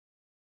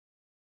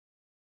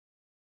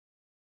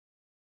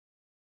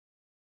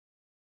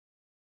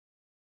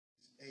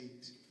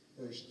8,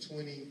 verse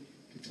 20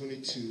 to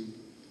 22,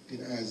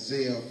 then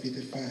Isaiah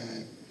 55,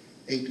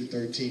 8 to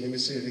 13. Let me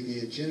say it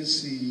again.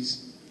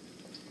 Genesis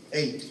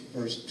 8,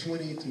 verse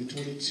 20 through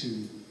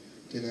 22,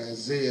 then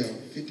Isaiah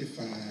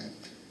 55,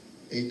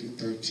 8 to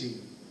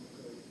 13.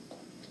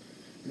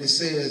 And it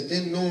says,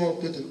 Then Noah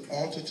built an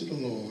altar to the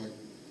Lord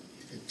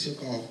and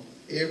took off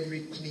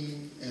every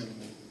clean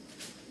animal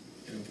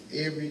and of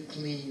every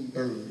clean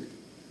bird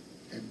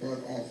and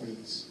burnt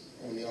offerings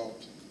on the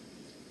altar.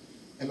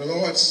 And the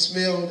Lord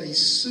smelled a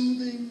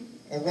soothing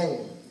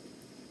aroma.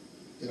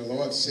 And the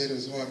Lord said in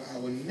his heart, I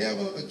will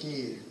never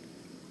again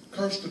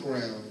curse the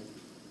ground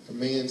for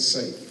man's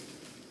sake.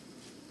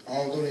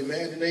 Although the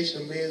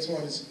imagination of man's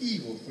heart is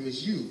evil from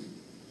his youth,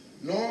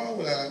 nor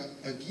will I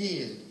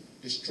again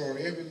destroy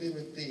every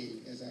living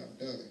thing as I've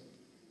done.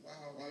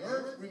 While the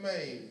earth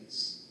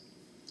remains,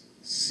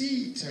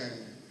 seed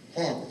time,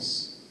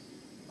 harvest,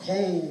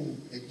 cold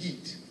and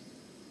heat,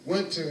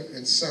 winter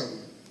and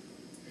summer,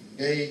 and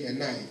day and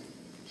night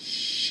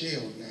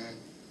shall not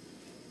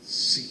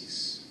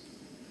cease.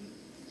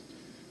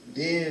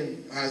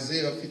 Then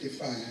Isaiah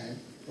 55,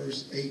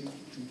 verse 8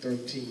 through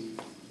 13.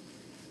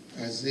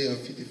 Isaiah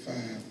 55.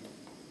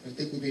 I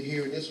think we've been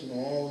hearing this one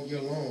all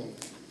year long.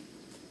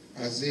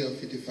 Isaiah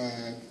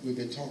 55, we've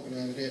been talking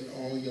out of that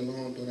all year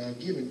long during our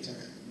giving time.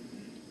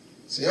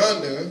 Say,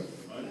 under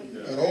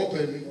an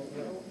open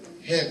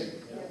heaven.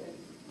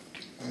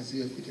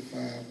 Isaiah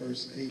 55,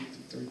 verse 8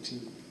 to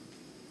 13.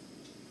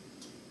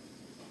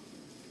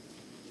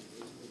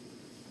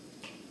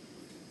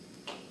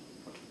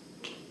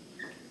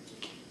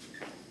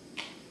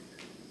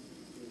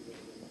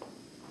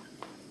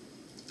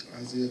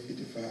 Isaiah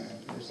 55,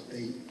 verse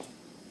 8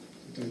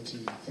 to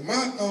 13. For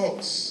my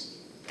thoughts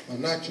are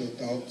not your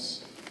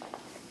thoughts,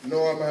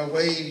 nor are my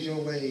ways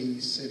your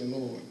ways, said the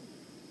Lord.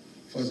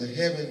 For the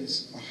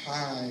heavens are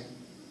higher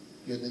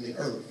than the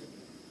earth,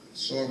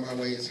 so are my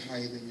ways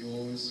higher than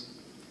yours,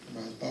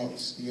 and my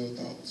thoughts than your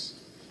thoughts.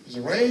 As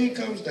the rain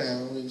comes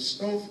down and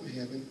snow from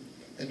heaven,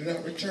 and do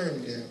not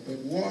return there, but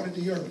water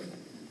the earth,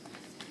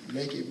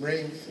 make it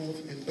bring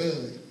forth and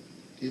bud,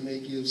 it may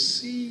give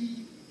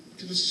seed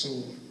to the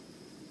sower,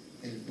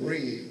 and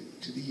bread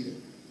to the eater.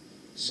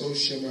 So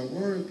shall my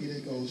word be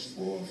that goes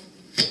forth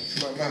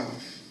from my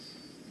mouth.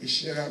 It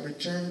shall not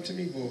return to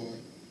me void,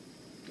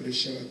 but it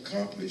shall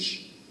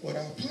accomplish what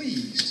I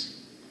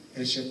pleased,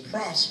 and it shall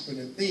prosper in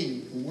the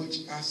thing for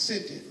which I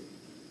sent it.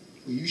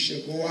 For you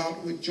shall go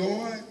out with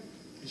joy,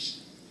 and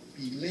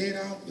be led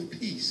out with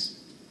peace.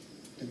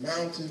 The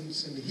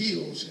mountains and the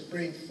hills shall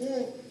break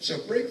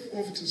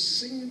forth into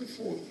singing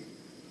before you,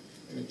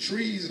 and the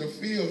trees of the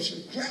field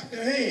shall clap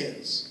their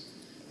hands.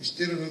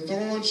 Instead of the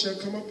thorn shall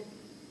come up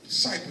the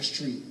cypress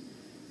tree.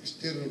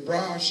 Instead of the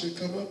briar shall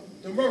come up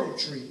the myrtle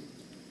tree.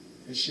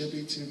 And shall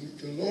be to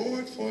the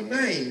Lord for a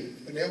name,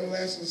 an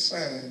everlasting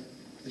sign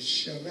that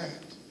shall not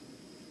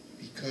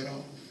be cut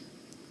off.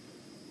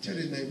 Tell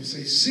your neighbor,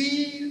 say,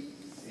 seed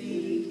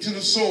to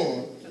the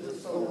sower,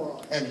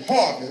 and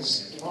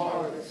harvest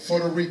for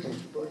the reaper.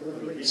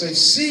 Say,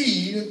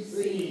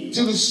 seed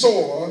to the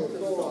sower,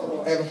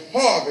 and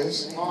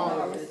harvest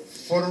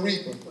for the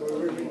reaper.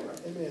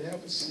 Amen.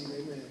 Help us see.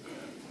 Amen.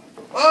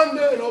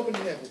 Under an open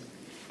heaven.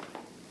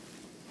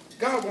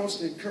 God wants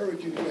to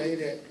encourage you today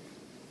that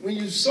when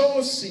you sow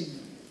a seed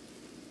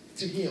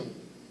to him,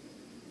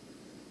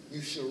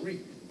 you shall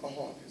reap a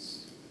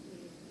harvest.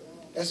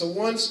 That's a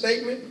one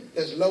statement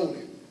that's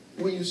loaded.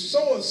 When you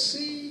sow a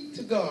seed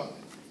to God,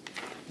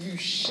 you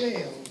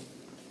shall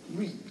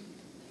reap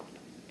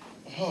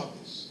a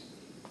harvest.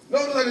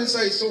 Notice I didn't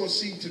say sow a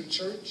seed to the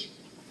church.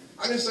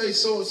 I didn't say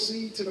sow a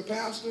seed to the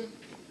pastor.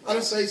 I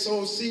didn't say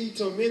sow a seed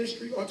to a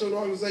ministry or to an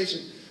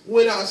organization.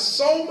 When I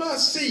sow my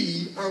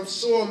seed, I'm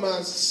sowing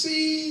my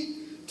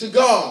seed to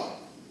God.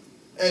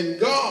 And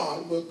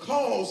God will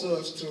cause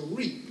us to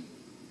reap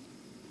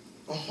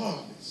a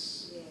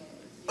harvest.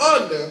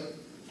 Yes. Under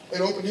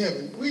an open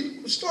heaven.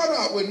 We start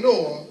out with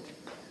Noah.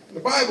 The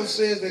Bible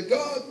says that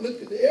God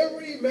looked at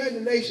every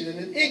imagination and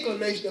an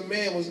inclination of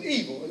man was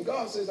evil. And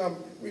God says, I'm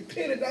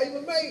repented I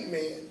even made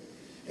man.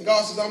 And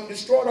God says, I'm going to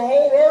destroy the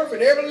whole earth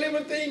and every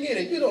living thing in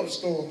it. You know the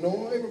story of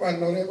Noah. Everybody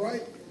know that,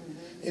 right?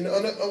 And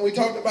we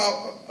talked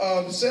about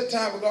the set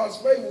time of God's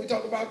favor. We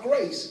talked about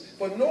grace.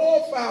 But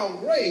Noah found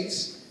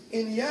grace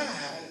in the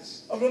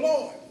eyes of the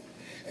Lord.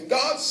 And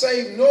God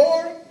saved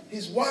Noah,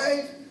 his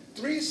wife,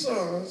 3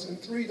 sons, and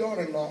 3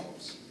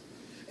 daughter-in-laws.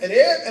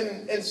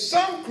 And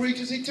some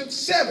creatures he took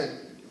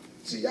 7.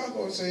 See, y'all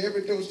going to say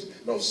every dose.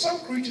 No, some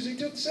creatures he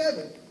took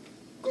 7.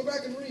 Go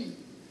back and read.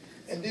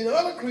 And then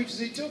other creatures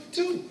he took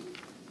 2.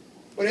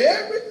 But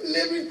every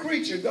living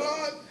creature,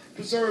 God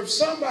preserved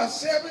some by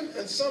 7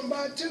 and some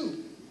by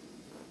 2.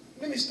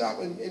 Let me stop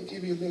and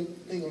give you a little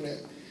thing on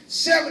that.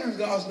 7 is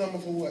God's number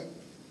for what?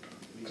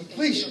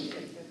 Completion.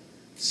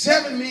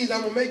 7 means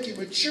I'm going to make you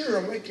mature,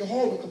 I'm going to make you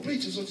whole and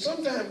completion. So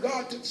sometimes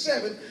God took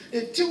 7,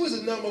 and 2 is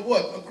a number of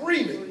what?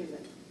 Agreement.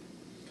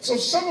 So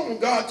some of them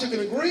God took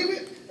an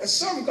agreement, and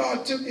some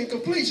God took in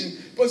completion.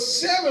 But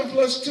 7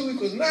 plus 2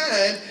 equals 9,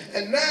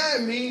 and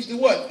 9 means to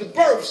what? To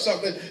birth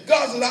something.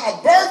 God said,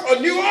 I'll birth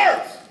a new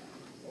earth.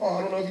 Oh,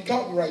 I don't know if you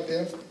caught me right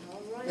there.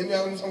 Maybe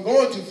I'm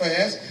going too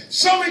fast.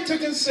 Some he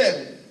took in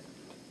 7,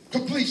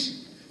 completion.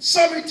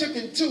 Some he took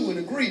in 2, in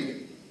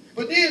agreement.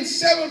 But then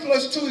 7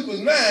 plus 2 equals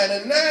 9,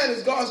 and 9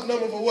 is God's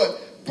number for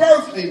what?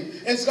 Birthing.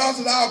 And God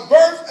said, I'll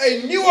birth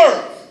a new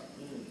earth.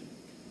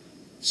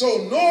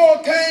 So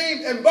Noah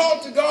came and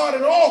brought to God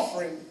an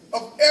offering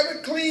of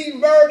every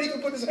clean bird he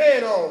could put his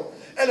hand on.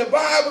 And the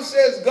Bible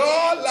says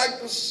God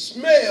liked the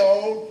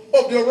smell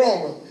of the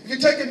aroma. If you're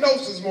taking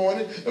notes this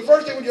morning, the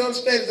first thing you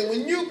understand is that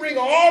when you bring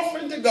an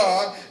offering to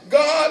God,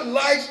 God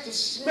likes the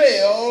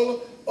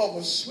smell of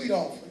a sweet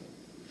offering.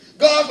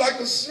 God likes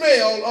the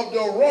smell of the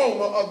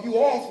aroma of you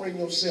offering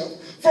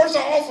yourself. First,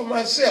 I offer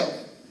myself.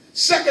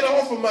 Second, I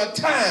offer my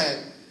time.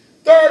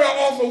 Third,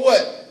 I offer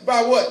what?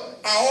 By what?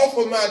 I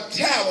offer my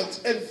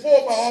talents. And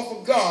fourth, I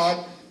offer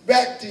God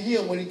back to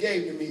him what he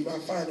gave to me, my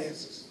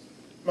finances,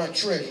 my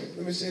treasure.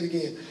 Let me say it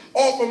again.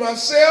 Offer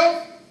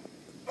myself,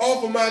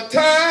 offer my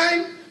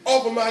time,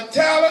 offer my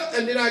talent,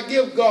 and then I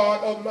give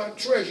God of my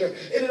treasure.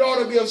 And it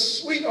ought to be a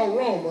sweet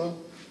aroma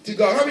to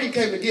God. How many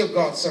came to give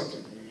God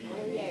something?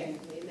 Amen.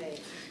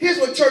 Here's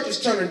what church is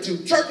turning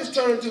to. Church is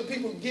turning to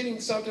people getting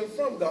something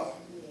from God.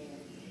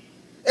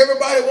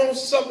 Everybody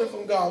wants something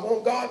from God.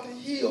 Want God to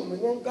heal me.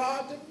 Want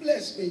God to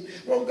bless me.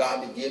 Want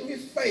God to give me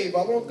favor.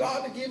 I want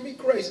God to give me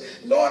grace.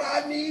 Lord,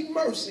 I need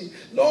mercy.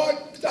 Lord,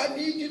 I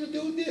need you to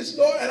do this.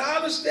 Lord, and I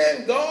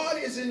understand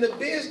God is in the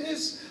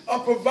business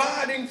of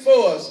providing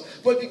for us.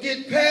 But to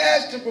get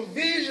past the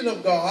provision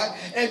of God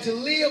and to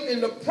live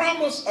in the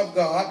promise of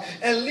God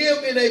and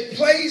live in a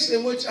place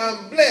in which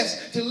I'm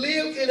blessed, to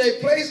live in a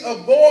place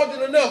of more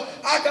than enough,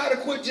 I got to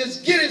quit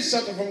just getting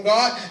something from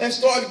God and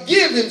start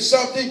giving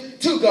something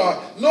to God.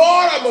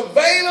 Lord, I'm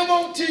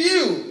available to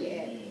you.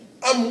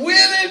 I'm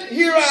willing,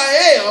 here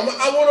I am.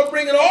 I want to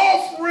bring an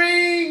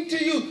offering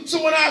to you.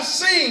 So when I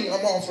sing,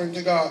 I'm offering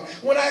to God.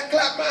 When I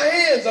clap my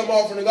hands, I'm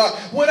offering to God.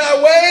 When I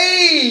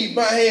wave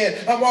my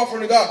hand, I'm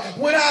offering to God.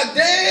 When I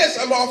dance,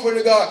 I'm offering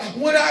to God.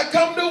 When I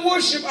come to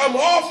worship, I'm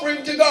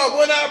offering to God.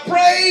 When I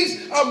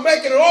praise, I'm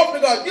making an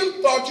offering to God.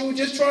 You thought you were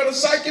just trying to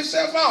psych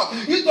yourself out.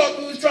 You thought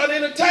we was trying to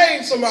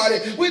entertain somebody.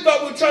 We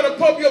thought we were trying to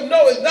pump you up.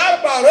 No, it's not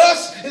about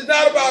us. It's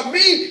not about me.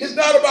 It's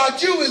not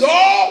about you. It's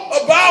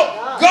all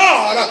about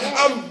God.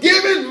 I'm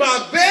giving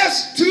my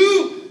best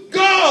to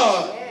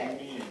God.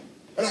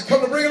 And I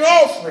come to bring an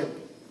offering.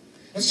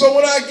 And so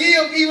when I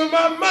give even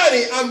my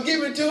money, I'm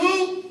giving to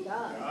who?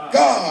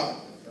 God.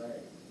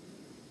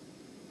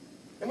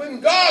 And when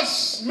God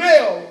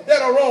smelled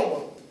that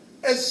aroma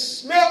and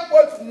smelled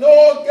what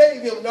Noah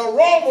gave him, the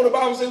aroma, the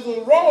Bible says, was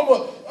the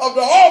aroma of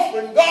the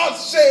offering, God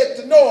said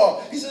to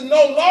Noah, he said,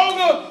 no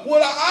longer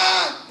will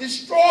I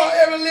destroy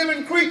every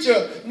living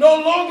creature. No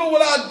longer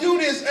will I do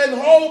this and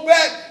hold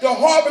back the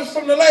harvest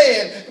from the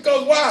land.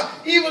 Because why?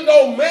 Even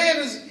though man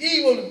is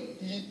evil,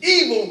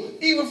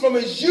 even from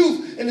his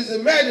youth, and his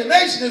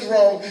imagination is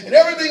wrong, and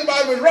everything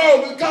about him is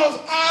wrong, because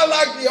I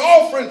like the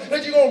offering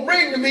that you're going to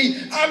bring to me,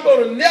 I'm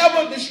going to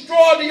never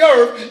destroy the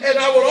earth, and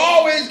I will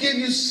always give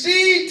you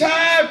seed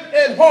time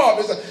and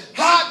harvest,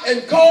 hot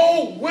and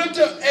cold,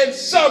 winter and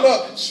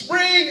summer,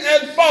 spring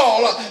and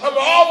fall. I'm going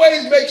to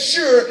always make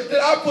sure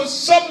that I put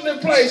something in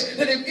place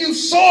that if you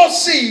sow a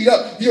seed,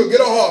 you'll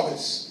get a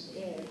harvest.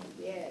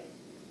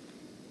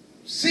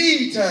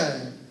 Seed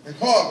time and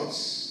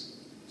harvest,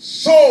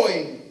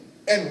 sowing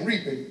and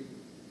reaping.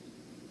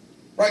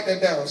 Write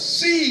that down.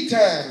 Seed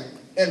time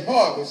and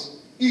harvest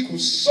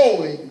equals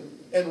sowing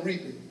and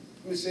reaping.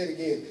 Let me say it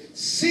again.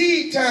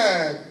 Seed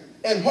time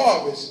and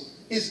harvest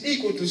is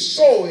equal to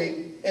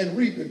sowing and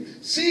reaping.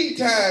 Seed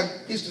time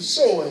is the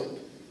sowing.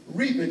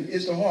 Reaping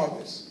is the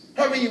harvest.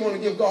 How many of you want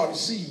to give God a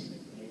seed?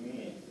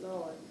 Amen.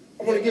 Lord.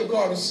 I want to give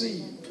God a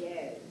seed.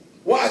 Yes.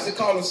 Why is it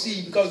called a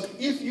seed? Because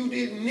if you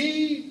didn't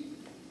need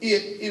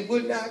it, it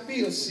would not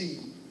be a seed.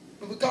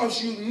 But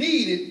because you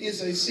need it,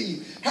 it's a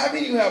seed. How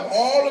many of you have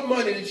all the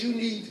money that you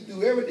need to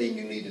do everything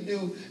you need to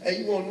do, and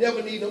you will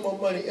never need no more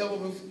money ever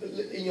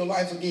in your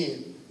life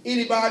again?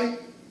 Anybody?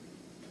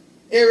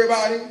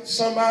 Everybody?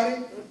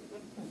 Somebody?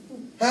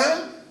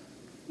 Huh?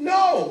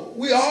 No.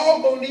 We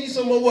all going to need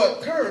some of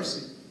what?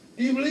 Currency.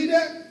 Do you believe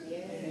that?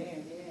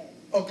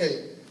 Yeah.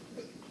 Okay.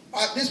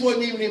 This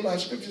wasn't even in my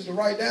scriptures to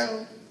write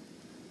down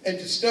and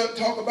to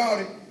talk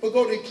about it, but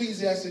go to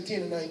Ecclesiastes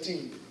 10 and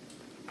 19.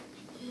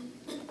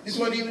 This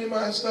wasn't even in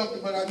my stuff,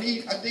 but I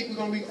think we're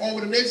going to be,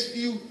 over the next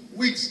few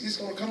weeks, this is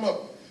going to come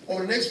up.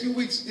 Over the next few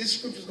weeks, this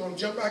scripture is going to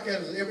jump back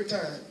at us every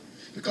time.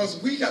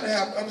 Because we got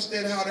to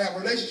understand how to have a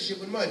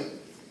relationship with money.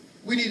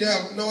 We need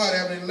to know how to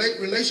have a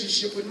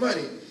relationship with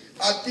money.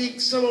 I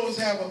think some of us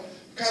have a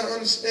kind of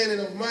understanding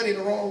of money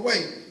the wrong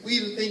way. We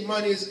either think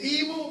money is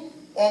evil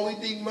or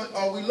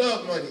we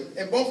love money.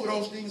 And both of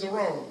those things are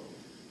wrong.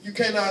 You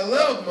cannot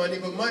love money,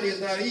 but money is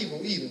not evil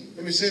either.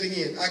 Let me say it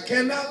again. I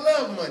cannot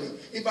love money.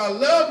 If I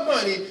love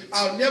money,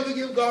 I'll never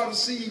give God a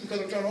seed because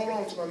I'm trying to hold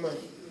on to my money.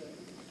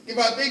 If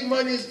I think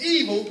money is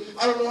evil,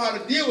 I don't know how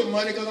to deal with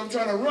money because I'm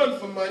trying to run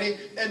for money,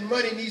 and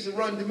money needs to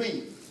run to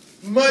me.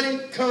 Money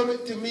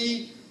coming to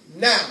me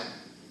now.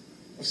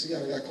 Let's see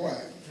how I got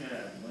quiet.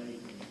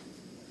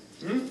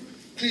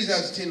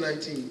 Ecclesiastes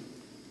 10:19.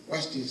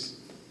 Watch this.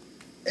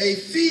 A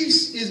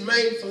feast is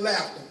made for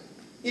laughter.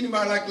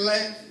 Anybody like to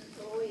laugh?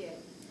 Oh, yeah.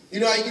 You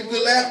know how you get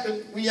good laughter?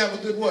 When you have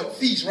a good what?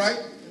 Feast, right?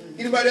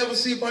 Anybody ever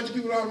see a bunch of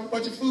people around a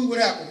bunch of food? What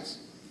happens?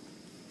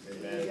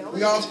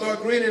 We all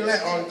start grinning and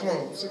laughing. Oh, come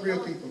on. Some real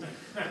people.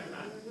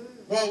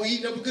 Well, we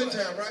eating up a good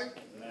time, right?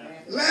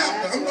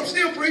 Laughter. I'm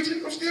still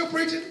preaching. I'm still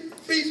preaching.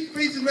 Feast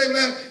is made for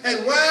laughter.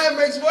 And wine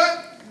makes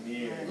what?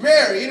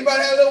 Merry.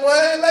 Anybody had a little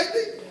wine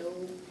lately? No.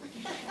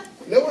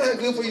 Little wine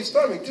good for your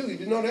stomach, too. Did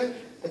you know that?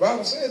 The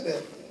Bible says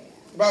that.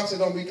 The Bible says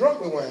don't be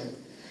drunk with wine.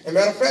 As a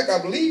matter of fact, I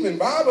believe in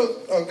Bible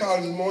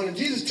college this morning,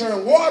 Jesus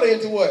turned water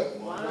into what?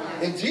 Wine.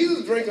 If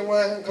Jesus drinking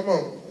wine, come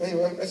on.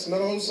 Anyway, that's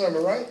another whole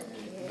sermon, right?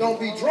 Yeah. Don't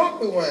be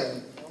drunk with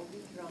wine. Don't be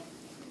drunk.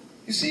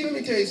 You see, let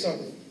me tell you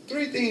something.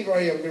 3 things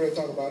right here I'm going to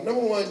talk about.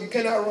 Number 1, you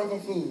cannot run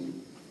from food.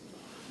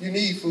 You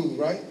need food,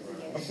 right?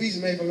 Yeah. A feast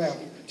is made for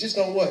laughter. Just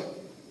don't what?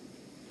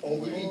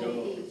 Overeat.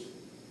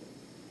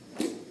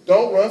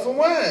 Don't run from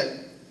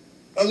wine.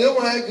 A little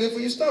wine is good for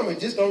your stomach.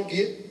 Just don't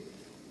get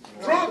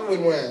drunk with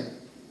wine.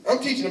 I'm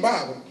teaching the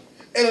Bible.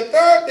 And the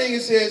third thing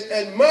it says,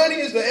 and money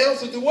is the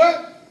answer to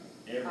what?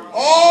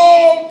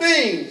 All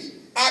things.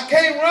 I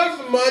can't run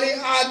from money.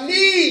 I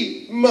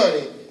need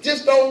money.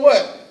 Just don't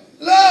what?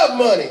 Love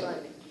money.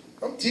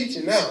 I'm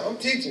teaching now. I'm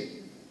teaching.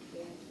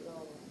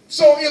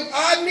 So if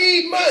I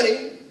need money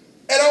and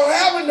I don't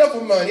have enough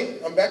of money,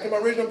 I'm back to my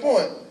original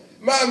point.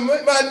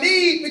 My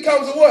need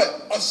becomes a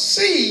what? A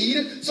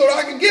seed so that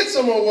I can get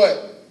some more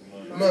what?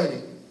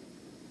 Money.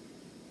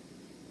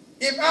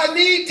 If I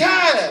need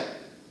time,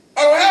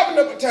 I don't have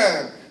enough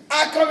time.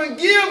 I come and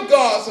give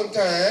God some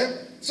time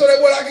so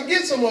that what I can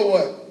get some more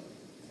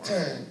what?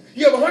 Time.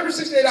 You have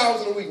 168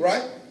 hours in a week,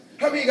 right?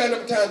 How many of you got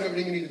enough time to do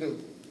everything you need to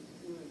do?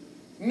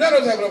 None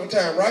of us have enough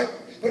time, right?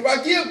 But if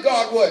I give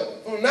God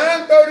what? From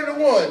 9:30 to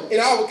 1 in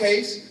our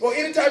case, or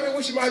any time you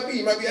wish it might be.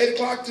 It might be 8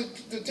 o'clock to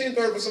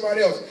 10:30 for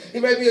somebody else.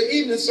 It may be an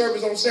evening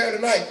service on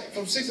Saturday night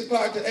from 6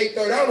 o'clock to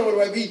 8:30. I don't know what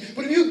it might be.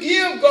 But if you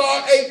give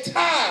God a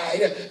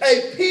tithe,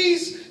 a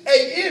piece,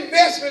 an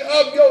investment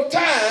of your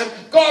time,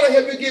 God will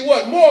help you get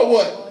what? More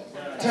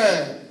what?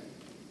 Time.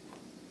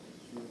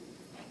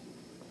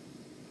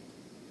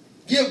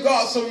 Give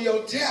God some of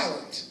your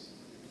talent.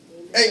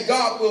 And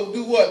God will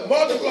do what?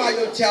 Multiply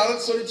your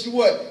talent so that you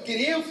what? Get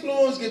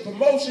influence, get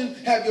promotion,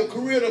 have your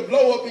career to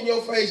blow up in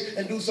your face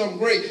and do something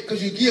great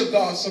because you give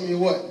God some of your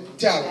what?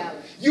 Talent.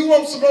 You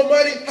want some more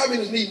money? How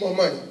many need more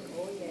money?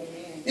 Oh, yeah.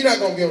 You're not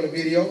going to be on the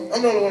video.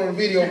 I'm the only one on the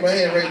video with my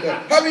hand raised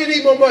up. How many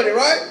need more money,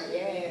 right?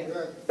 Yeah.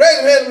 Raise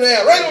them hands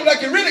down. Raise them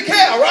like you really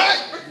care,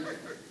 right?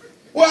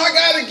 Well, I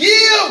got to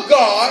give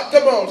God,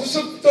 come on, the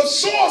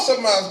source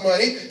of my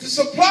money, to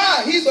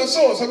supply. He's the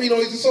source. How many know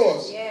he's the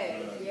source? Yeah.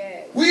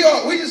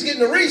 We just getting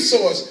the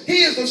resource.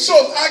 He is the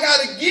source. I got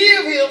to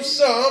give him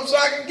some so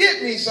I can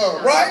get me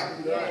some, right?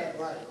 Yeah.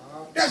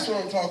 That's what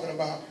I'm talking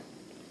about.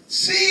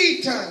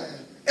 Seed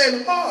time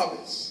and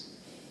harvest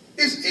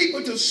is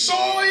equal to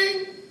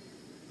sowing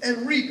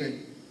and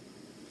reaping.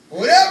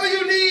 Whatever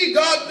you need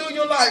God to do in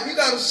your life, you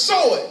got to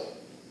sow it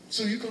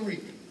so you can reap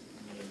it.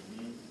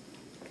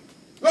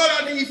 Lord,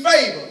 I need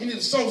favor. You need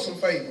to sow some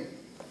favor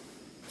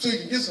so you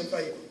can get some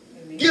favor.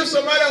 Amen. Give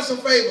somebody else some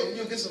favor,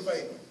 you'll get some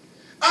favor.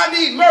 I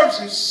need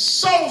mercy.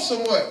 Sow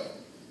some what?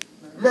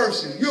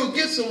 Mercy. You'll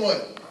get some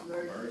what?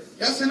 Mercy.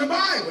 That's in the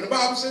Bible. The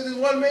Bible says this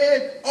one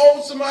man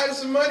owed somebody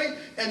some money,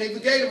 and he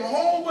gave him a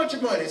whole bunch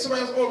of money.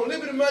 Somebody else owed him a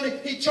little bit of money.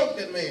 He choked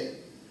that man.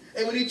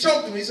 And when he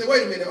choked him, he said,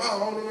 wait a minute.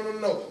 Oh,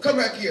 no. Come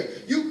back here.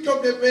 You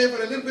choked that man for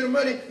that little bit of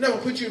money. Now I'm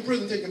going to put you in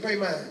prison until you can pay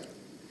mine.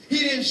 He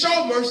didn't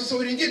show mercy, so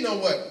he didn't get no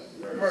what?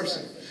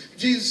 Mercy.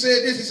 Jesus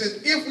said this. He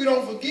says, if we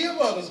don't forgive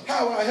others,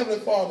 how will our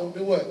Heavenly Father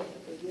do what?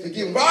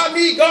 Forgive. If I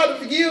need God to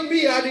forgive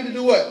me, I need to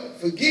do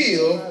what?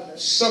 Forgive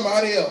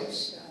somebody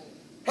else.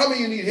 How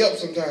many of you need help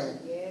sometime?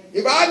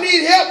 If I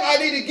need help, I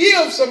need to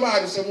give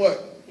somebody some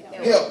what?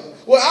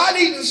 Help. Well, I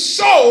need to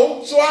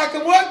sow so I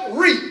can what?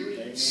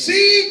 Reap.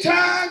 Seed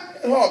time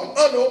and harvest.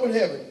 Under open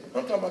heaven.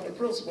 I'm talking about the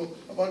principle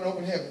of under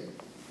open heaven.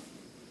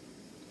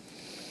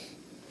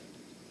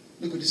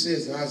 Look what it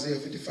says in Isaiah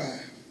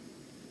 55.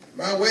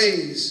 My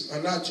ways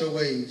are not your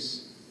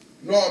ways,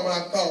 nor are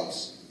my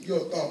thoughts your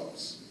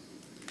thoughts.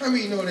 How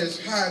many know that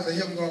as high as the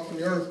heaven go from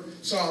the earth,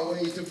 so our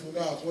ways different from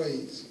God's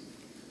ways?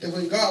 That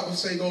when God will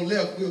say go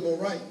left, we'll go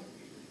right.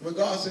 When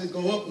God says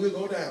go up, we'll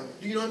go down.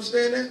 Do you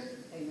understand that?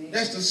 Amen.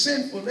 That's the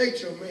sinful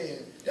nature of man.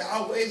 That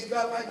our ways are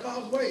not like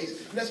God's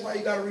ways. And that's why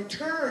you got to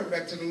return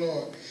back to the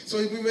Lord. So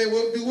we may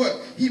well do what?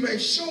 He may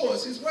show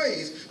us his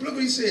ways. But look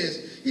what he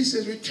says. He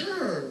says,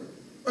 return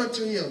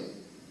unto him.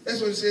 That's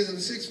what it says in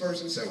the 6th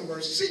verse and the 7th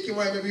verse. Seek him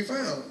while he may be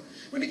found.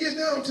 When it gets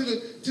down to the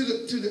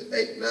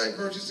 8th, 9th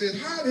verse, it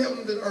says, hide heaven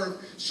and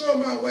earth, show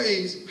my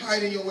ways,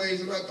 hide in your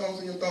ways and my thoughts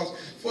in your thoughts.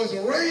 For as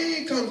the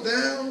rain comes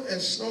down and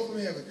snow from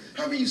heaven.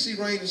 How many of you see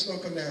rain and snow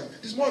come down?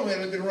 This morning we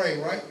had a little bit of rain,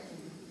 right?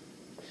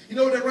 You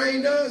know what that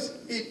rain does?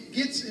 It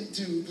gets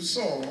into the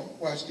soil,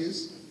 watch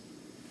this,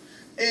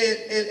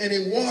 and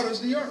it waters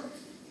the earth.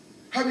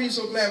 How many are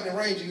so glad when it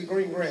rains you get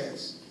green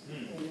grass?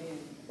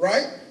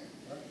 Right?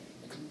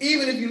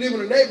 Even if you live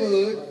in a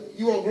neighborhood,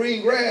 you want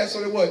green grass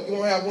so that what? You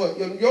won't have what?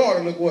 Your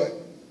yard will look what?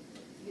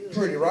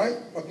 Pretty, right?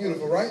 Or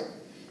beautiful, right?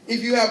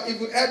 If you're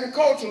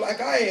agricultural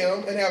like I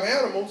am and have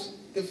animals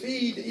to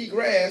feed, to eat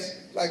grass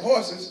like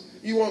horses,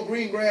 you want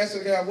green grass so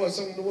they have what?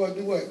 Something to what?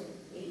 Do what?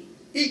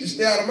 Eat to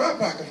stay out of my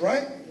pockets,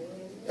 right?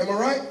 Am I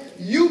right?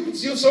 You're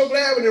so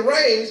glad when it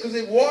rains because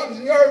it waters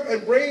the earth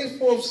and brings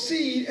forth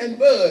seed and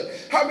bud.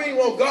 How many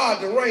want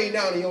God to rain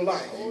down in your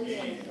life?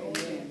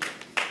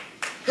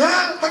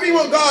 Huh? How many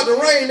want God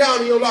to rain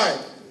down in your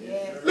life?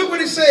 Look what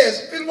it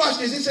says. Watch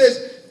this. It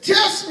says,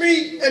 test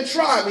me and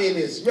try me in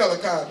this.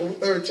 Malachi, the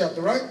 3rd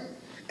chapter, right?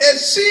 And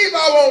see if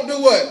I won't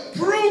do what?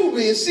 Prove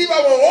me and see if I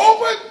won't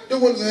open the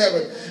windows of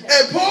heaven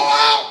and pour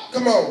out,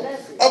 come on,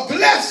 a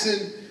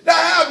blessing that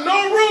I have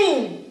no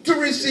room to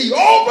receive.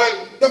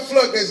 Open the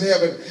floodgates of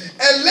heaven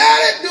and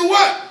let it do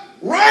what?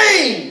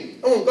 Rain.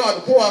 I want God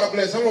to pour out a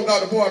blessing. I want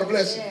God to pour out a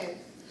blessing.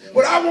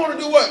 But I want to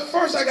do what?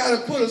 First, I got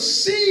to put a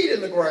seed in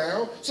the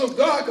ground so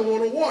God can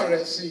want to water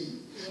that seed.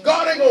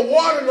 God ain't going to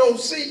water no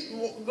seed.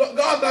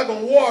 God's not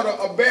going to water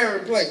a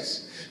barren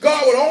place.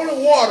 God would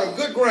only water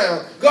good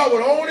ground. God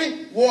would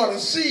only water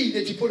seed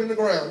that you put in the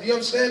ground. Do you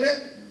understand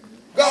that?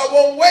 God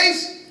won't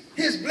waste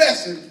his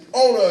blessing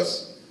on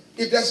us,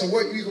 if that's a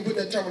word, you can put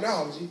that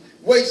terminology,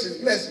 waste his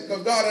blessing,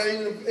 because God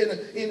ain't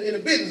in the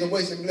business of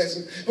wasting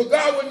blessing. But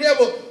God would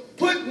never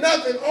put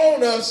nothing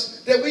on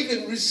us that we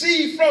can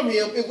receive from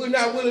him if we're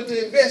not willing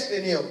to invest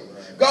in him.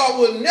 God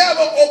will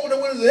never open the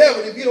windows of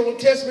heaven if you don't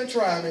test him and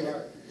try him in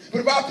it. But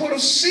if I put a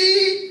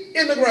seed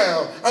in the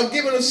ground, I'm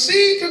giving a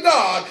seed to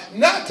God,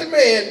 not to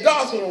man.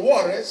 God's going to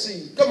water that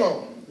seed. Come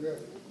on.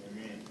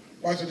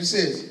 Watch what he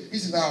says. He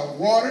says, I'll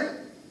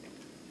water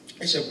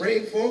it, shall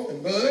bring forth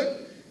and bud,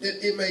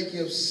 that it may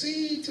give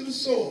seed to the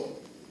soil.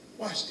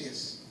 Watch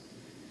this.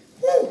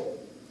 Woo!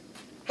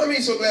 How many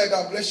so glad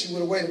God bless you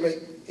with a way to make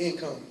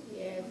income?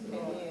 Yes,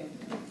 Lord.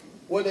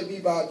 Whether it be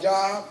by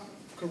job,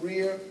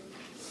 career,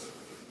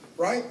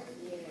 right?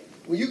 Yes.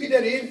 When you get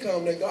that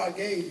income that God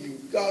gave you,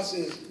 God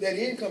says, that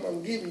income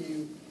I'm giving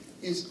you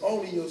is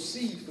only your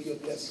seed for your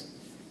blessing.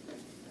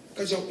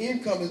 Because your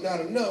income is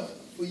not enough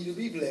for you to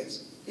be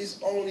blessed. It's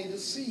only the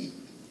seed.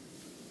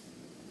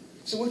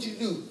 So what you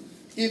do,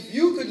 if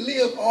you could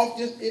live off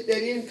just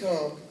that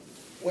income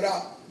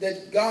without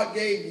that God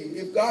gave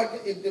you,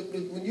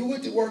 when you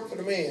went to work for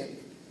the man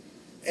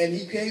and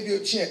he gave you a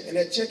check and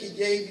that check he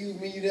gave you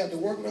mean you didn't have to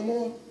work no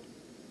more,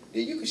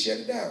 then you could shut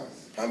it down.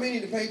 How many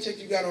of the paycheck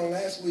you got on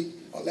last week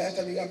or last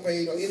time you got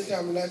paid or any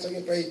time the last time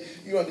you got paid,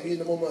 you don't have to get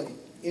no more money?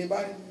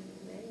 Anybody?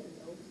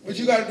 But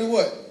you got to do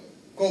what?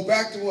 Go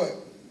back to what?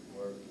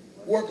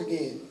 Work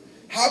again.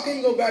 How can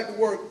you go back to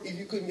work if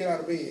you couldn't get out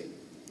of bed?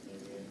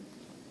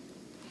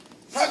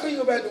 How can you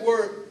go back to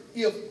work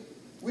if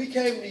we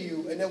came to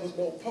you and there was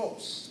no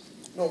pulse,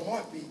 no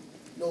heartbeat,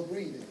 no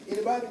breathing?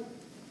 Anybody?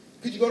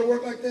 Could you go to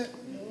work like that?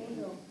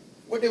 No.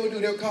 What they would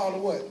do, they would call the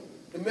what?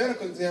 The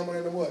medical examiner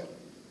and the what?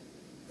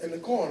 And the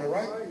coroner,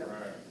 right?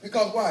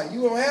 Because why?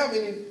 You don't have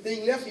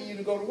anything left in you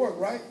to go to work,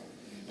 right?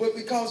 But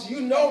because you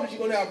know that you're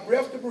going to have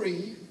breath to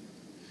breathe,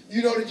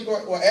 you know that you're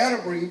going to, or air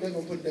to breathe, they're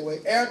going to put it that way,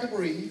 air to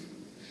breathe.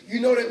 You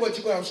know that what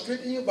you're going to have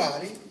strength in your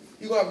body,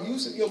 you're going to have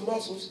use of your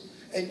muscles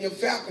and your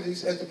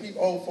faculties, as the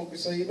people, old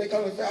folks say. They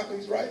call it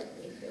faculties, right?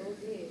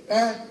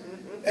 And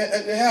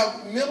they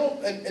have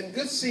mental and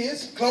good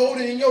sense,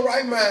 clothed in your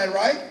right mind,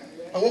 right?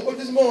 I woke up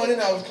this morning,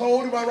 I was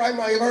clothed in my right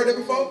mind. You ever heard that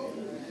before?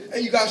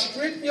 And you got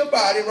strength in your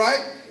body,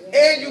 right?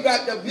 And you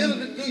got the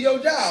ability to do your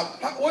job.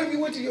 What if you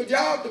went to your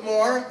job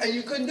tomorrow and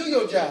you couldn't do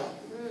your job?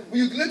 When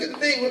you look at the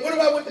thing, what if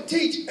I went to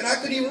teach and I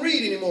couldn't even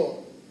read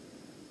anymore?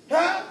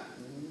 Huh?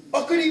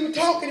 Or couldn't even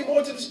talk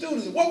anymore to the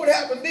students? What would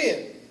happen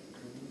then?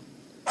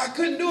 I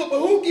couldn't do it, but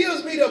who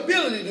gives me the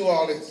ability to do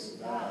all this?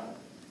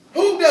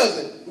 Who does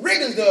it?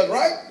 Riggins does,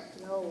 right?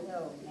 No.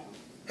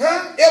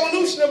 Huh?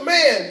 Evolution of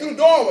man through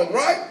Darwin,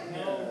 right?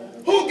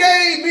 Who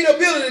gave me the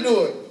ability to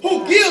do it?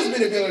 Who gives me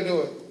the ability to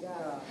do it?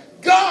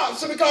 God.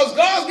 So because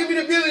God's giving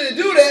me the ability to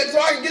do that so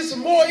I can get some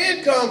more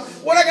income,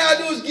 what I got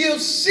to do is give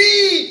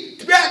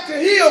seed back to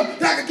him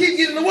that I can keep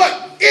getting the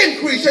what?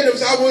 Increase. Say,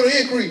 I want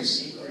to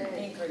increase.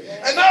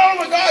 And not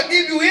only will God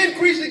give you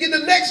increase to get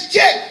the next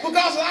check,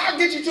 because I'll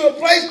get you to a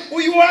place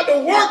where you won't have to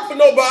work for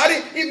nobody.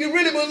 If you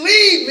really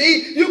believe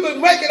me, you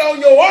can make it on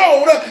your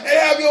own and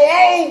have your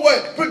own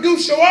way,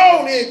 produce your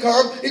own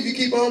income if you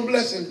keep on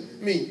blessing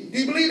me. Do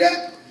you believe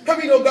that? How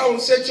many know God will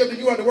set you up that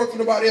you don't have to work for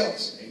nobody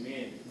else?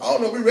 Amen. I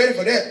don't know if we're ready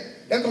for that.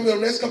 That's going to be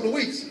in the next couple of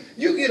weeks.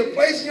 You get a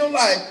place in your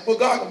life where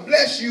God can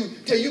bless you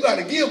till you got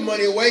to give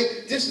money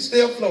away just to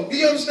stay afloat. Do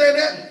you understand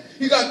that?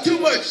 You got too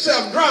much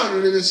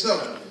self-drowning in this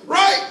stuff.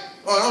 Right?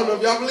 Oh, I don't know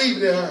if y'all believe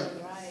that, huh?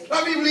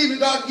 Right. I mean, believe that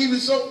God give you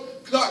so,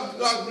 God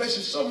bless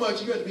you so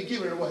much, you have to be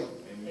giving it away.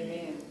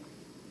 Amen.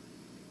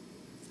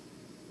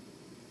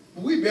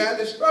 We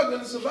badly struggling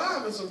and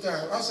surviving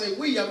sometimes. I say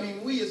we, I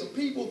mean we as a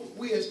people,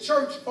 we as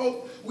church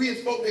folk, we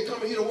as folk that come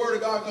and hear the word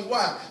of God. Because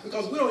why?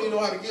 Because we don't even know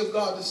how to give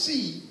God the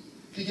seed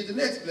to get the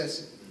next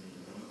blessing.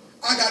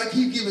 I got to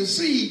keep giving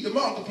seed to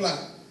multiply.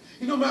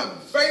 You know my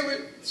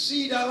favorite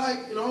seed I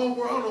like in the whole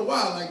world? I don't know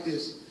why I like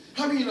this.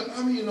 How many of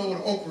you know what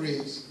an okra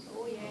is?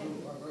 Oh,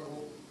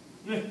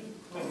 yeah.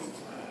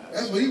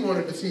 That's what he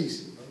wanted at the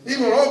feast. He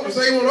wanted okra,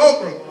 so he wanted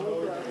okra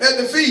at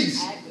the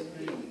feast.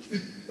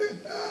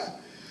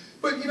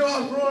 But you know, I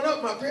was growing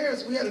up, my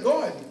parents, we had a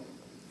garden.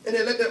 And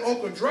they let that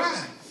okra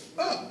dry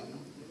up.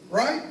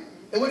 Right?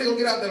 And what are they going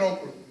to get out of that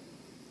okra?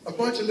 A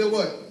bunch of little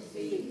what?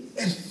 Seeds.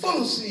 It's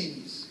full of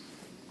seeds.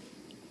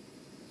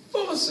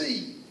 Full of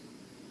seed.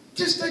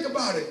 Just think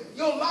about it.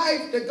 Your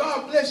life that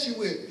God bless you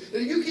with,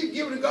 that you keep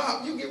giving to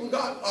God, you giving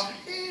God a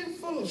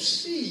handful of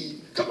seed.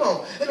 Come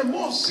on. And the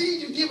more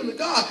seed you're giving to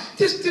God,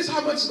 this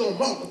how much it's going to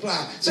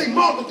multiply. Say,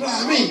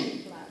 multiply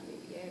me.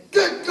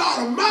 Good God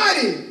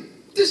Almighty.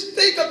 Just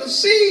think of the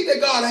seed that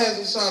God has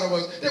inside of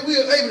us that we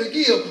are able to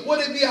give,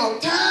 whether it be our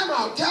time,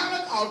 our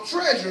talent, our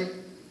treasure,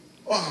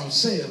 or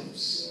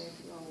ourselves.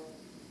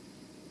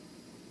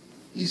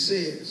 He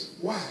says,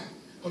 why?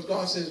 Because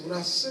God says, when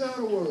I send out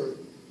a word,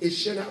 it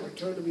shall not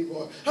return to me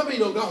void. How many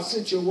know God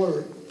sent you a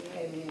word?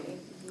 Amen.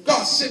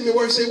 God sent me a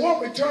word and said, it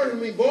won't return to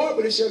me void,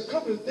 but it shall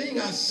accomplish the thing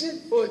I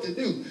sent for it to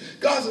do.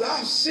 God said,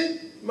 I've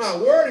sent my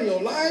word in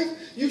your life.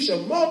 You shall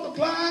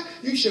multiply.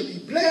 You shall be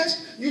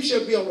blessed. You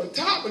shall be on the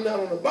top and not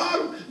on the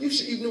bottom. You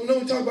should, even though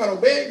we talk about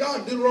obeying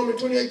God, Deuteronomy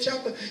 28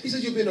 chapter, he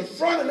says you'll be in the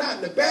front and not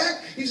in the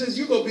back. He says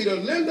you're going to be the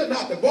lender,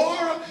 not the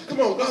borrower. Come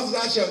on, God says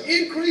I shall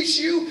increase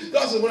you.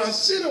 God says when I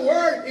send a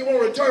word, it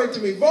won't return it to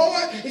me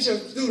void. He shall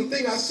do the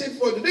thing I sent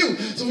for it to do.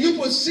 So when you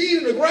put seed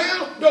in the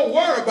ground, don't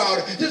worry about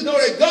it. Just know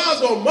that God's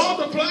going to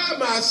multiply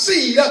my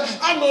seed.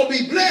 I'm going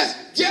to be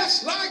blessed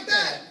just like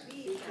that.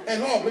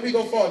 And let me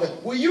go farther.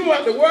 Well, you don't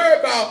have to worry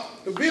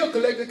about the bill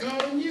collector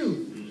calling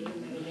you.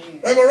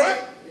 Am I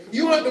right?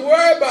 You don't have to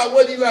worry about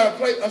whether you got a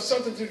plate or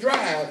something to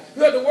drive.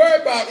 You have to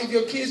worry about if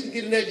your kids can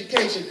get an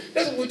education.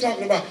 That's what we're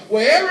talking about.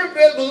 Well, every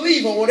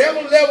believer,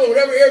 whatever level,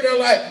 whatever area of their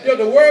life, they have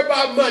to worry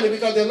about money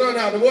because they learn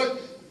how to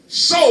what?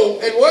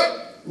 Sow and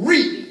what?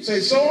 Reap. Say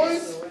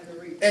sowing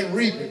and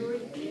reaping.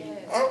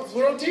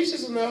 We don't teach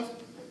this enough.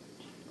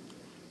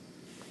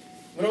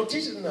 We don't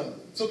teach it enough.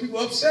 So people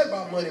are upset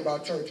about money,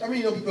 about church. I mean,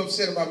 you know people are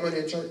upset about money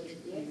in church?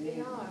 Yes,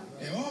 they are.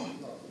 They are.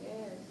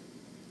 Yes.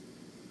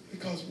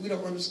 Because we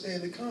don't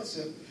understand the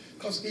concept.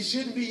 Because it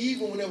shouldn't be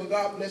evil whenever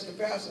God bless the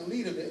pastor and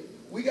leader. That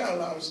we got a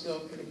lot of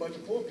stuff and a bunch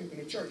of poor people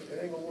in the church.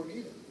 That ain't going to work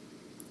either.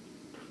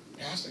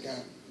 Pastor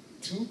got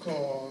 2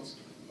 cars,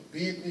 a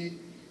Bentley,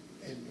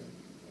 and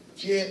a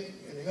jet,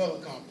 and a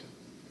helicopter.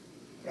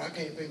 But I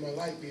can't pay my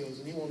light bills,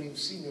 and he won't even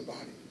see me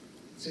about it.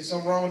 Say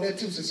something wrong with that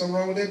too. Say something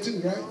wrong with that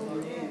too, right?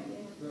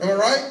 Am I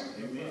right?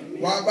 Amen.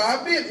 Why buy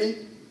a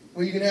Bentley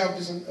when you can have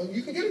this?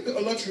 You can get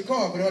a luxury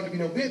car, but it don't have to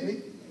be no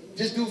Bentley.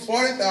 Just do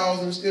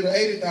 40,000 instead of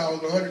 80,000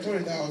 or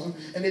 120,000,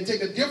 and then take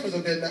the difference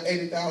of that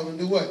 80,000 and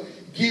do what?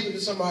 Give it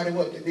to somebody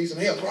what that needs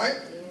some help, right?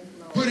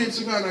 Put it in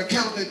some kind of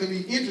account that can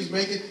be interest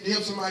making to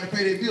help somebody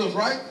pay their bills,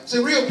 right?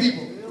 Say real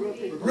people,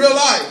 real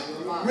life,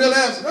 real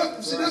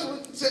answer. See, that's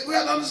what we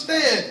have to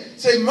understand.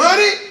 Say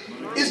money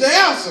is the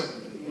answer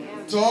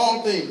to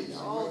all things.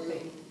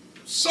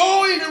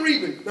 Sowing and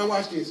reaping. Now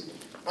watch this.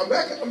 I'm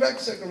back to 2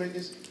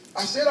 Riggins.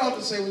 I said all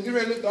to say, when you get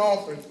ready to lift the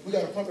offering, we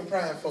got to pump and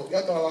prime folk.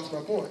 Y'all thought I lost my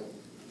point.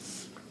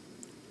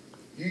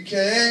 You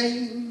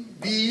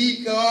can't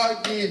be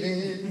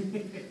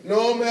God-given,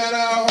 no matter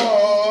how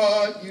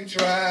hard you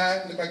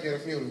try. Look like you're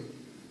at a funeral.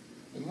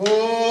 The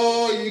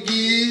more you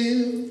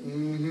give,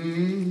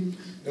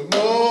 the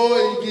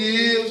more he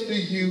gives to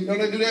you. Don't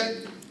they do that?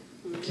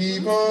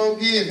 Keep on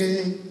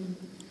giving.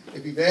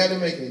 It'd be bad to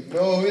make it.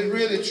 No, it's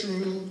really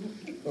true.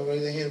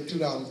 They hand him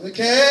 $2. It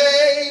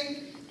can't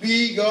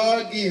be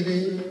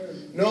God-given,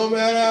 no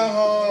matter how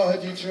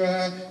hard you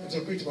try. And so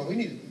the preacher, we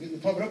need to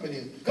pump it up in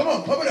here. Come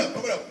on, pump it up,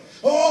 pump it up.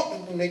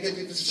 Oh, when they get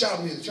this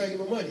shout music, try to get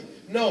my money.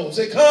 No,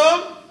 say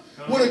come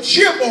with a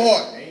cheerful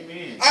heart.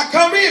 Amen. I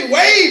come in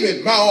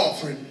waving my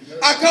offering.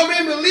 I come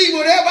in believing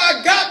whatever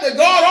I got that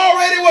God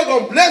already was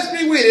going to bless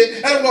me with it,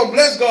 and I'm going to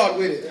bless God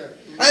with it.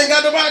 I ain't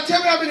got nobody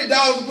tell me how many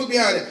dollars to put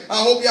behind it.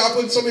 I hope y'all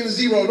put some in the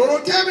zero.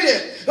 Don't tell me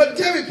that. But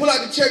tell me, pull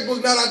out the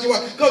checkbook, not out your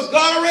wallet. Because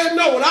God already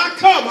know when I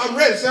come, I'm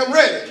ready. Say, I'm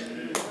ready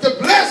to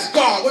bless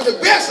God with the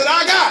best that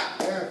I got.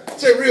 Yeah.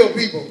 Say, real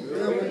people.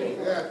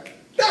 Yeah.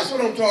 That's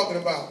what I'm talking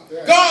about.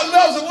 Yeah. God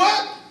loves a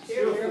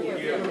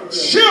what?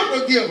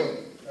 Cheerful giver.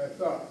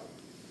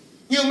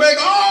 He'll make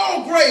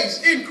all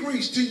grace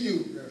increase to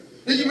you. Yeah.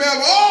 That you may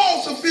have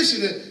all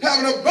sufficient, have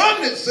an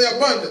abundance, say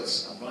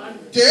abundance.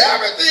 To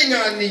everything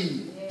I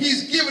need.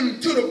 He's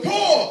given to the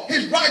poor.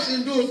 His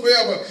righteousness endures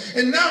forever.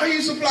 And now he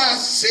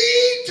supplies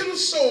seed to the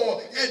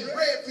sower and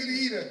bread to the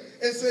eater.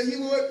 And said he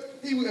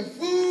would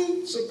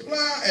food,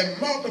 supply, and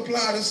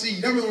multiply the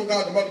seed. That means want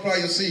God to multiply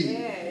your seed.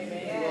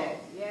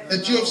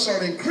 That you have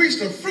sought increase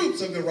the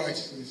fruits of the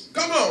righteousness.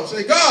 Come on,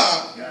 say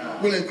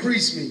God will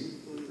increase me.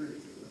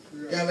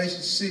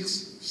 Galatians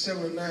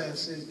 7 and 9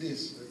 says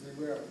this.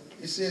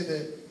 It says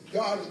that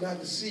God is not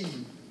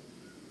deceived.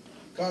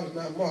 God is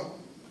not mocked.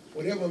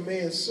 Whatever a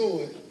man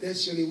soweth, that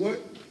shall he what?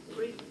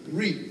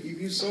 Reap.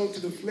 If you sow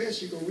to the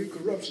flesh, you're going to reap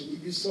corruption.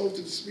 If you sow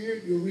to the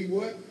spirit, you'll reap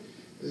what?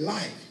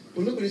 Life.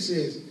 But look what it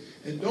says.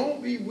 And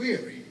don't be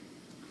weary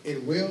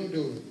in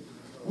well-doing.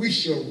 We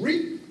shall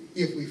reap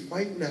if we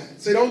faint not.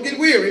 Say, don't get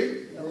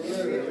weary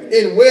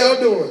in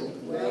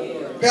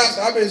well-doing.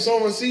 Pastor, I've been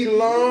sowing seed a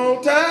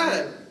long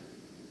time.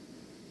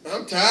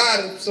 I'm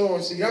tired of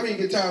sowing seed. I mean,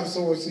 you get tired of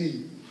sowing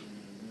seed.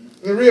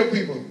 The real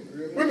people.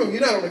 Remember,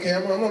 you're not on the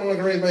camera. I'm not on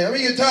the raise man. I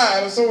mean, you're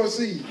tired of sowing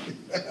seed.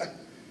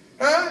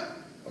 Huh?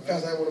 Well,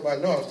 Pastor, I want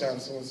nobody to know I was tired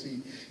of sowing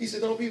seed. He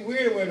said, don't be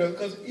weary with it,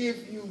 because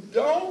if you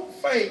don't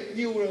faint,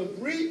 you will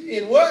reap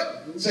in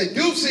what? Say,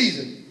 due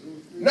season.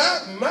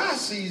 Not my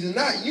season,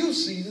 not you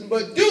season,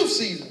 but due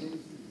season.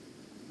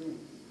 You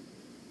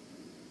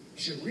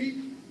should reap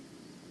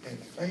and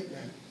faint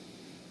not.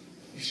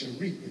 You should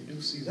reap in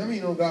due season. How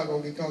many know God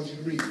going to cause you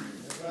to reap?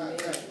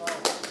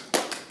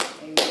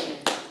 Amen.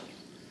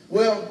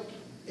 Well,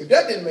 if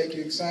that didn't make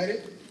you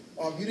excited,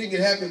 or if you didn't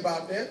get happy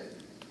about that,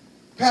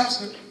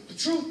 Pastor, the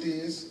truth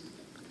is,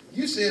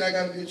 you said I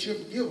got to be a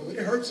cheerful giver, but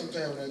it hurts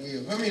sometimes when I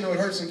give. How many know it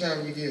hurts sometimes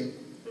when you give?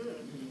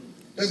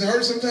 Does it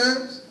hurt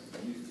sometimes?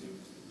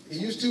 It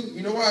used to.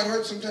 You know why it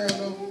hurts sometimes,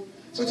 though?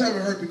 Sometimes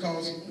it hurt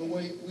because the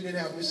way we made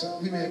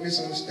a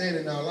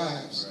misunderstanding in our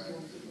lives.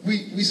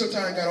 We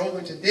sometimes got over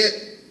into debt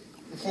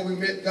before we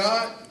met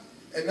God,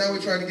 and now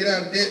we're trying to get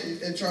out of debt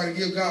and trying to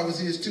give God what's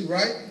his too,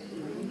 right?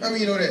 How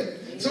many know that?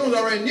 Some of us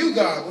already knew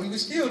God, but we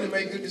still didn't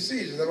make good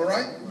decisions. Am I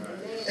right?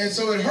 And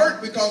so it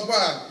hurt because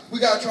why? We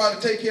got to try to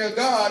take care of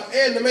God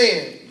and the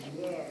man.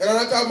 And I'm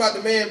not talking about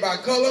the man by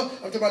color.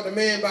 I'm talking about the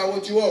man by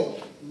what you owe.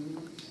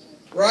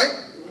 Right?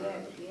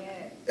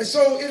 And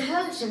so it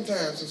hurts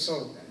sometimes to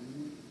sow.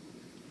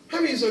 How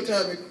many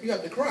sometimes you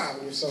have to cry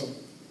when you sow?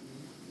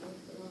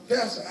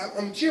 Pastor,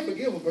 I'm a cheerful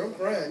giver, but I'm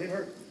crying. It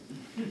hurts.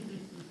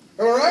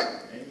 Am I right?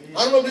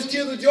 I don't know if it's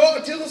tears of joy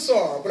or tears of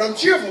sorrow, but I'm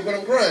cheerful, but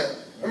I'm crying.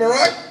 Am I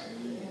right?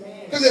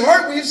 Because it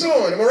hurt when you're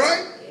sowing. Am I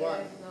right?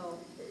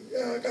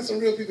 Yeah, I got some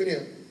real people in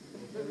here.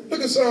 Look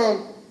at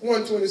Psalm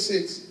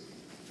 126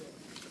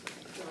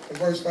 and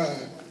verse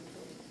 5.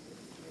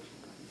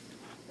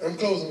 I'm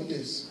closing with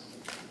this.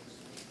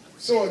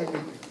 Sowing and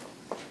reaping.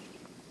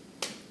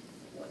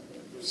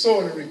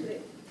 Sowing and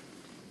reaping.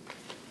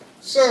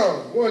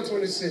 Psalm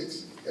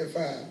 126 and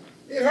 5.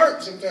 It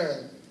hurts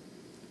sometimes.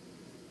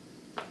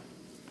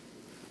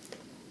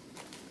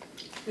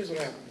 Here's what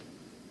happened.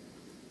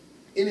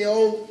 In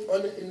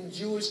the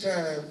Jewish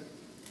time,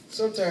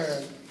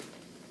 sometimes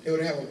they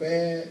would have a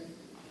bad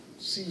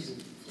season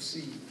for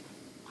seed.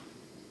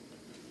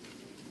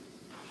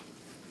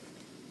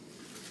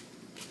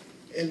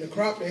 And the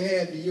crop they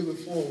had the year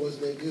before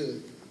wasn't that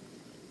good.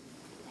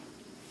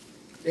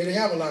 They didn't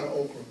have a lot of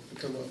okra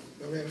to come up.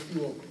 They had a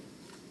few okra.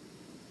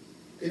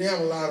 They didn't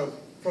have a lot of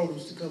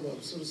produce to come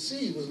up. So the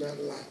seed was not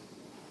a lot.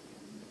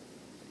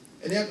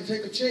 And they have to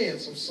take a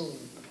chance on sowing.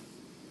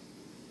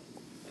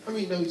 I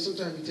mean, no,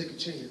 sometimes you take a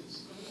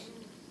chance.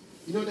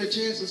 You know what that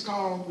chance is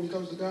called when it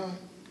comes to God?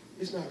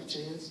 It's not a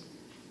chance.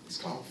 It's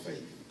called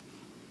faith.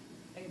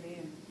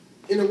 Amen.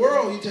 In the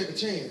world, you take a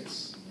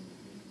chance.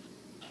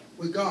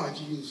 With God,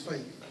 you use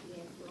faith.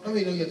 How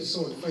many know you have to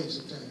sow in faith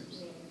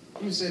sometimes?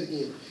 Let me say it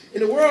again.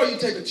 In the world, you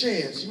take a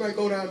chance. You might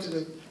go down to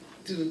the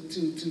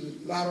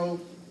lotto,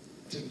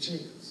 take a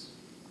chance.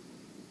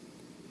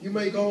 You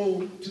may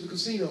go to the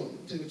casino,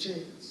 take a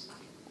chance.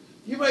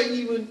 You might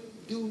even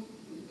you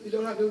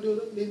don't have to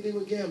do anything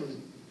with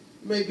gambling.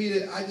 It may be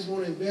that I just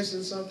want to invest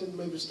in something,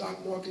 maybe the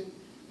stock market,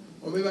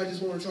 or maybe I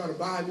just want to try to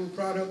buy a new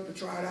product to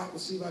try it out and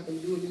see if I can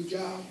do a new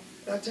job.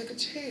 And I take a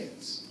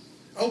chance.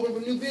 I open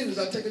up a new business,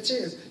 I take a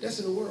chance. That's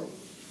in the world.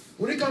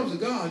 When it comes to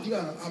God, you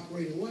got to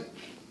operate in what?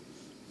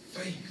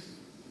 Faith.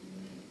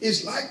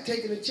 It's like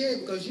taking a chance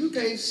because you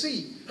can't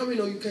see. How many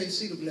know you can't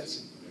see the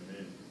blessing?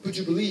 But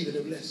you believe in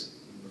the blessing.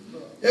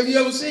 Have you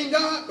ever seen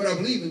God? But I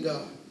believe in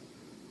God.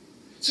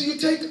 So you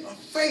take a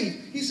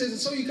faith. He says, and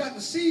so you got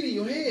the seed in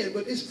your hand,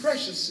 but it's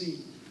precious seed.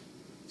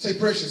 Say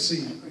precious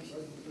seed.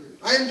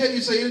 I didn't tell you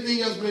to say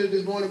anything else later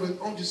this morning, but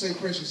I want you to say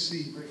precious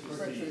seed.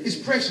 It's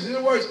precious. In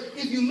other words,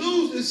 if you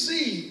lose the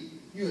seed,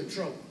 you're in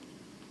trouble.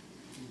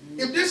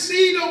 If this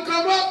seed don't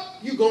come up,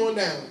 you're going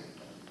down.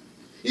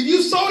 If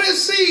you sow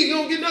this seed, you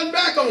don't get nothing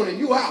back on it.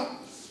 You out.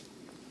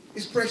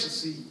 It's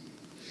precious seed.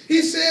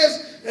 He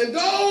says, and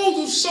those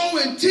who sow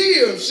in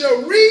tears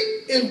shall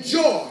reap in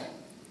joy.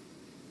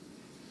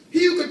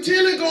 He who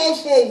continually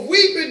goes for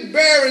weeping,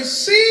 bearing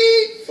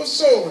seed for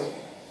sowing,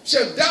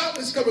 shall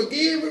doubtless come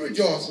again with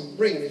rejoicing,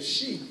 bringing his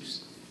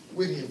sheaves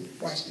with him.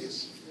 Watch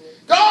this.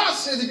 God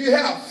says if you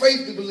have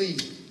faith to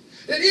believe,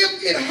 that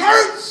if it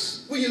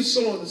hurts when you're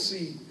sowing the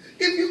seed,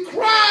 if you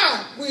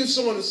cry when you're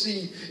sowing the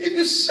seed, if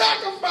you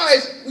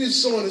sacrifice when you're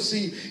sowing the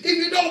seed, if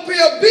you don't pay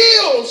a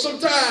bill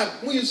sometime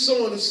when you're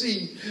sowing the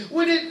seed,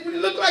 when it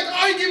look like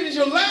all you're giving is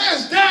your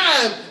last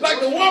dime,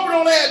 like the woman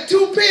only had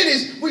 2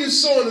 pennies when you're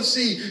sowing the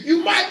seed,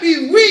 you might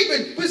be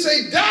weeping, but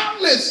say,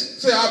 doubtless,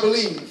 say, I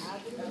believe.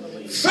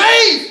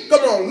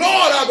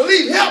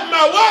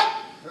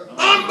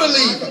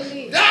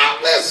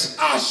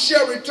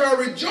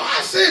 there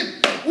rejoicing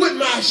with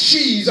my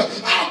sheaves.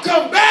 I'll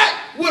come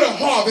back with a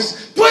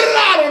harvest. Put it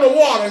out on the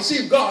water and see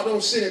if God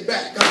don't send it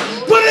back.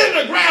 Put it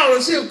in the ground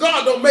and see if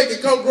God don't make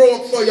it come grow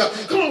up for you.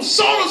 Come on,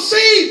 sow the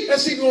seed and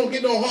see if you won't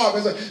get no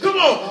harvest. Come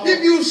on,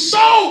 if you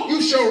sow,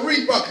 you shall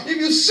reap. If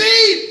you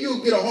seed,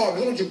 you'll get a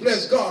harvest. Don't you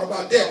bless God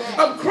about that?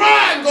 I'm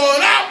crying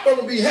going out, but I'm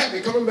going to be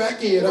happy coming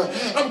back in.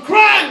 I'm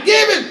crying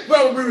giving, but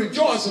I'm going to be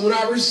rejoicing when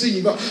I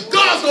receive.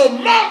 God's going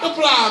to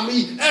multiply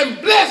me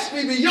and bless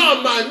me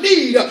beyond my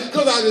need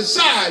because I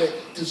decided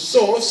to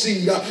sow a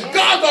seed.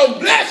 God's going to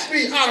bless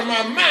me out of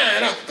my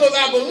mind because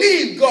I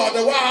believed God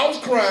that while I was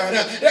crying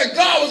that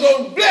God was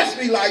going to bless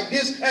me like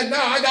this, and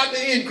now I got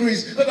the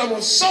increase because I'm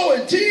going to sow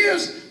in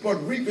tears but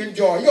reap in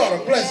joy. You ought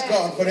to bless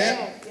God for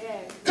that.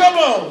 Come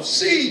on,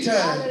 seed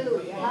time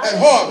and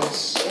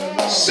harvest.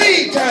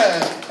 Seed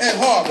time and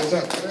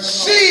harvest.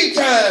 Seed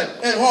time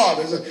and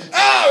harvest.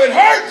 Oh, it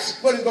hurts,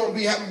 but it's going to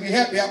be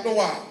happy after a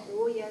while.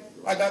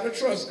 I got to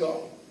trust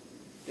God.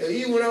 That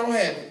even when I don't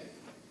have it,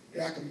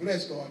 that I can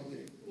bless God with it.